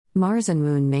Mars and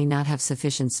Moon may not have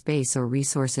sufficient space or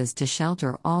resources to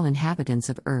shelter all inhabitants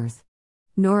of Earth.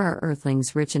 Nor are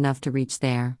Earthlings rich enough to reach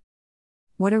there.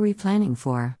 What are we planning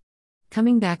for?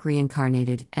 Coming back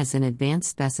reincarnated as an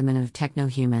advanced specimen of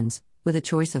techno-humans, with a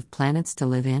choice of planets to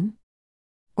live in?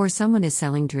 Or someone is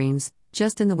selling dreams,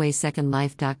 just in the way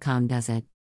SecondLife.com does it.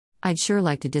 I'd sure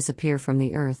like to disappear from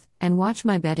the Earth, and watch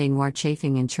my bête noire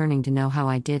chafing and churning to know how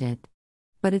I did it.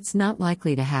 But it's not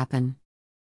likely to happen.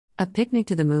 A picnic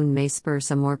to the moon may spur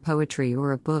some more poetry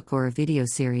or a book or a video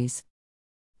series.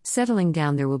 Settling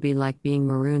down there will be like being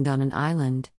marooned on an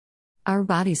island. Our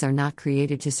bodies are not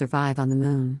created to survive on the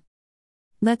moon.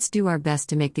 Let's do our best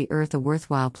to make the Earth a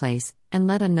worthwhile place, and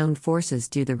let unknown forces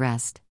do the rest.